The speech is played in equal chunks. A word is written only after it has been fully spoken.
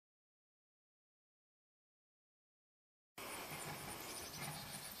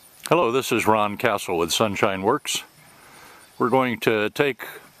Hello, this is Ron Castle with Sunshine Works. We're going to take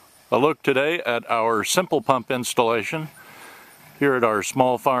a look today at our simple pump installation here at our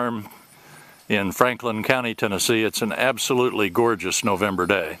small farm in Franklin County, Tennessee. It's an absolutely gorgeous November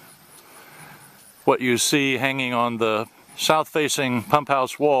day. What you see hanging on the south-facing pump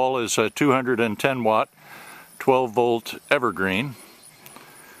house wall is a 210 watt 12 volt evergreen,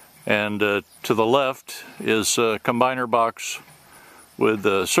 and to the left is a combiner box with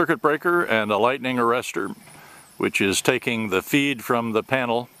a circuit breaker and a lightning arrestor, which is taking the feed from the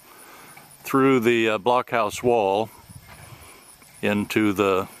panel through the blockhouse wall into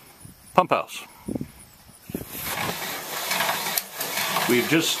the pump house. We've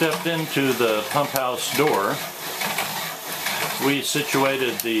just stepped into the pump house door. We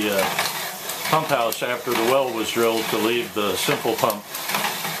situated the pump house after the well was drilled to leave the simple pump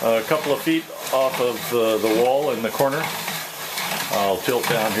a couple of feet off of the wall in the corner. I'll tilt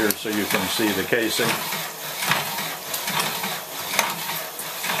down here so you can see the casing.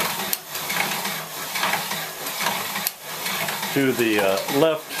 To the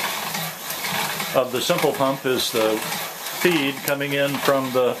left of the simple pump is the feed coming in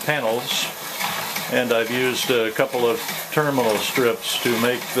from the panels, and I've used a couple of terminal strips to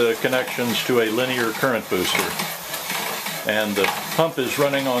make the connections to a linear current booster. And the pump is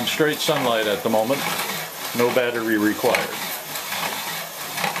running on straight sunlight at the moment, no battery required.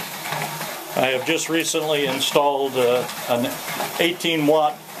 I have just recently installed an 18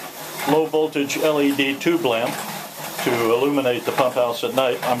 watt low voltage LED tube lamp to illuminate the pump house at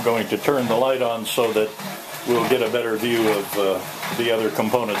night. I'm going to turn the light on so that we'll get a better view of the other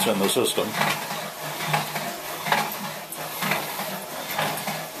components in the system.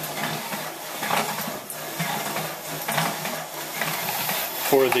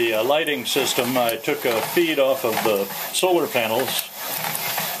 For the lighting system, I took a feed off of the solar panels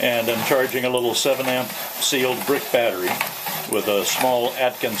and I'm charging a little 7 amp sealed brick battery with a small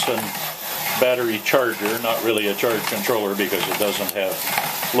Atkinson battery charger, not really a charge controller because it doesn't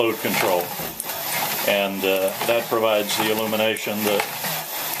have load control. And that provides the illumination. The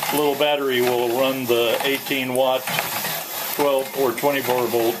little battery will run the 18 watt 12 or 24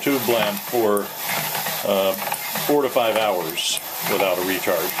 volt tube lamp for 4 to 5 hours without a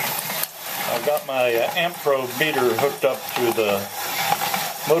recharge. I've got my amp probe meter hooked up to the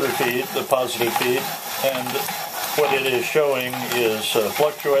motor feed, the positive feed, and what it is showing is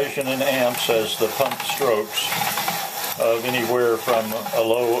fluctuation in amps as the pump strokes of anywhere from a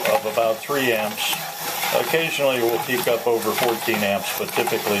low of about 3 amps. Occasionally it will peak up over 14 amps, but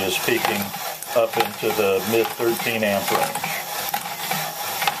typically is peaking up into the mid 13 amp range.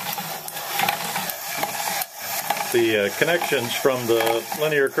 The connections from the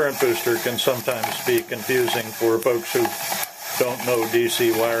linear current booster can sometimes be confusing for folks who don't know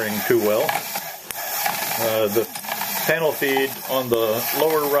DC wiring too well. The panel feed on the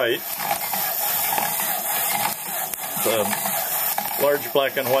lower right, the large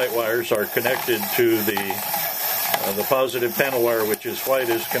black and white wires are connected to the positive panel wire, which is white,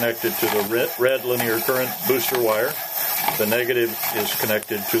 is connected to the red linear current booster wire. The negative is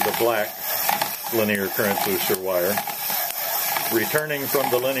connected to the black linear current booster wire. Returning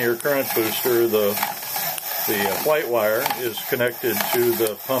from the linear current booster, the white wire is connected to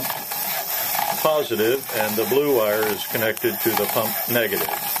the pump positive, and the blue wire is connected to the pump negative.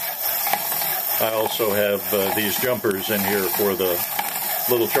 I also have these jumpers in here for the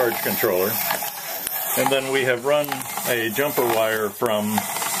little charge controller. And then we have run a jumper wire from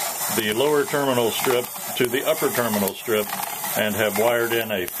the lower terminal strip to the upper terminal strip and have wired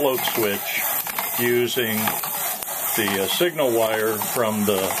in a float switch using the signal wire from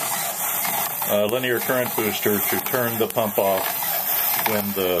the linear current booster to turn the pump off when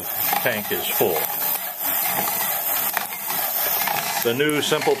the tank is full. The new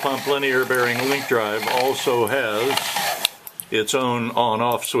simple pump linear bearing link drive also has its own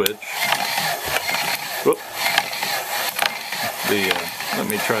on-off switch. Whoop. Let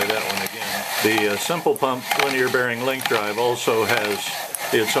me try that one again. The simple pump linear bearing link drive also has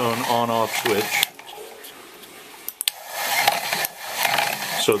its own on-off switch,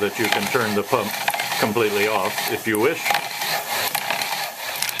 so that you can turn the pump completely off if you wish.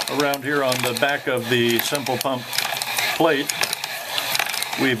 Around here on the back of the simple pump plate,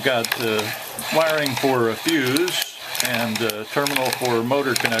 we've got wiring for a fuse and a terminal for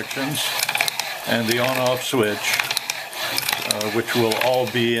motor connections and the on-off switch, which will all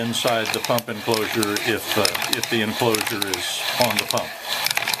be inside the pump enclosure if the enclosure is on the pump.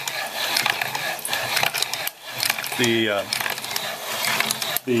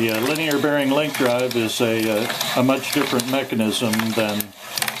 The linear bearing link drive is a much different mechanism than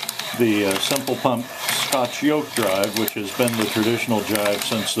the Simple Pump Scotch yoke drive, which has been the traditional drive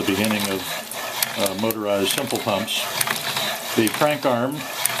since the beginning of motorized simple pumps. The crank arm,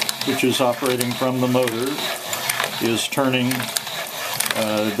 which is operating from the motor, is turning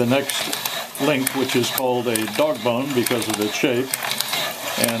the next link, which is called a dog bone because of its shape.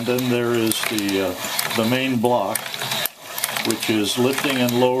 And then there is the main block, which is lifting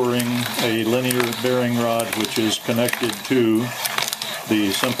and lowering a linear bearing rod, which is connected to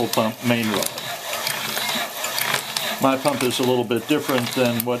the Simple Pump main rod. My pump is a little bit different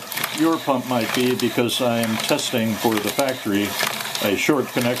than what your pump might be because I am testing for the factory a short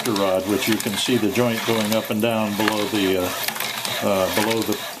connector rod, which you can see the joint going up and down below the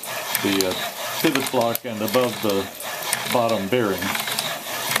pivot block and above the bottom bearing.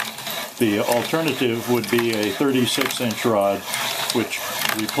 The alternative would be a 36-inch rod, which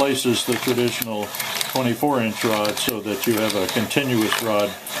replaces the traditional 24-inch rod so that you have a continuous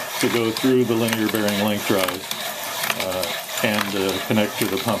rod to go through the linear bearing link drive and connect to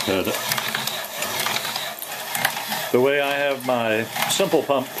the pump head. The way I have my Simple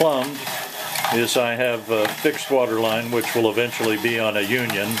Pump plumbed is I have a fixed water line, which will eventually be on a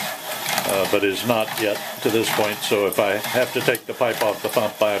union, but is not yet to this point, so if I have to take the pipe off the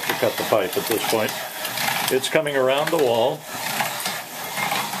pump, I have to cut the pipe at this point. It's coming around the wall,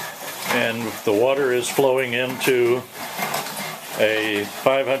 and the water is flowing into a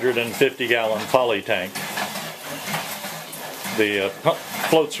 550-gallon poly tank. The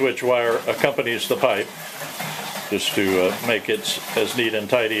float switch wire accompanies the pipe, just to make it as neat and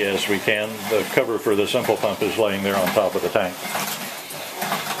tidy as we can. The cover for the Simple Pump is laying there on top of the tank.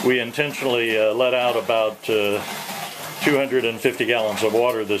 We intentionally let out about 250 gallons of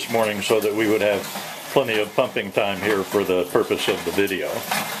water this morning so that we would have plenty of pumping time here for the purpose of the video.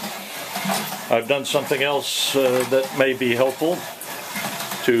 I've done something else that may be helpful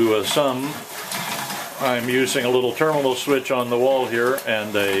to some. I'm using a little terminal switch on the wall here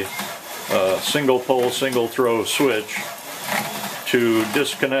and a single pole, single throw switch to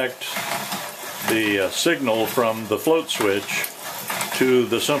disconnect the signal from the float switch to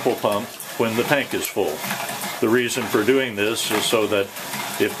the Simple Pump when the tank is full. The reason for doing this is so that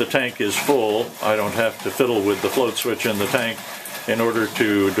if the tank is full, I don't have to fiddle with the float switch in the tank in order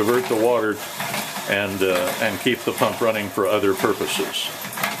to divert the water and keep the pump running for other purposes.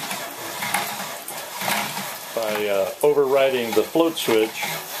 By overriding the float switch,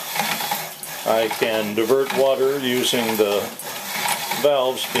 I can divert water using the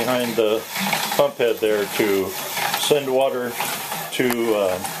valves behind the pump head there to send water to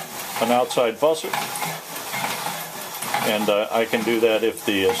an outside faucet, and I can do that if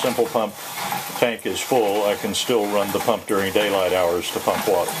the Simple Pump tank is full. I can still run the pump during daylight hours to pump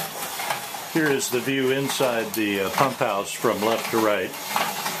water. Here is the view inside the pump house from left to right.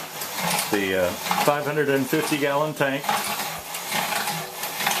 The 550-gallon tank,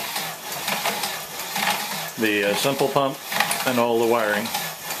 the Simple Pump, and all the wiring.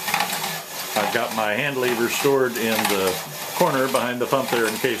 I've got my hand lever stored in the corner behind the pump there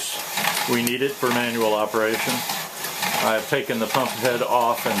in case we need it for manual operation. I've taken the pump head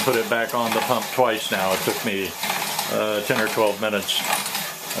off and put it back on the pump twice now. It took me 10 or 12 minutes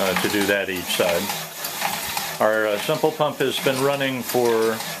to do that each side. Our Simple Pump has been running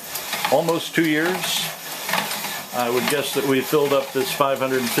for almost 2 years. I would guess that we filled up this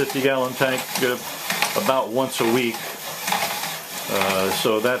 550-gallon tank about once a week.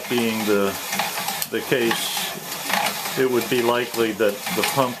 So that being the case, it would be likely that the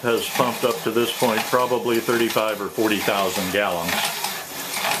pump has pumped up to this point probably 35 or 40,000 gallons.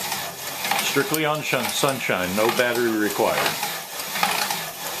 Strictly on sunshine, no battery required.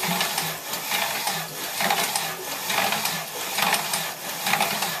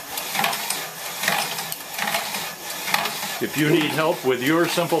 If you need help with your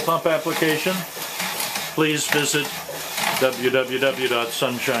Simple Pump application, please visit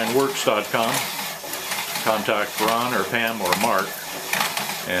www.sunshineworks.com. Contact Ron or Pam or Mark,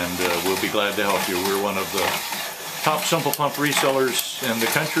 and we'll be glad to help you. We're one of the top Simple Pump resellers in the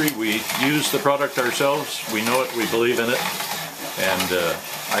country. We use the product ourselves. We know it, we believe in it, and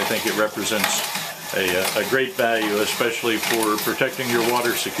I think it represents a great value, especially for protecting your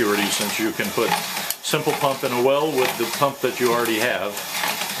water security, since you can put Simple Pump in a well with the pump that you already have,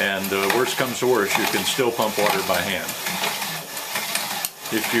 and worst comes to worst, you can still pump water by hand.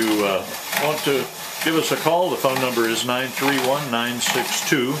 If you want to give us a call, the phone number is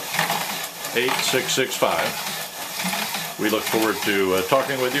 931-962-8665. We look forward to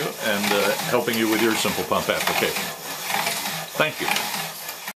talking with you and helping you with your Simple Pump application. Thank you.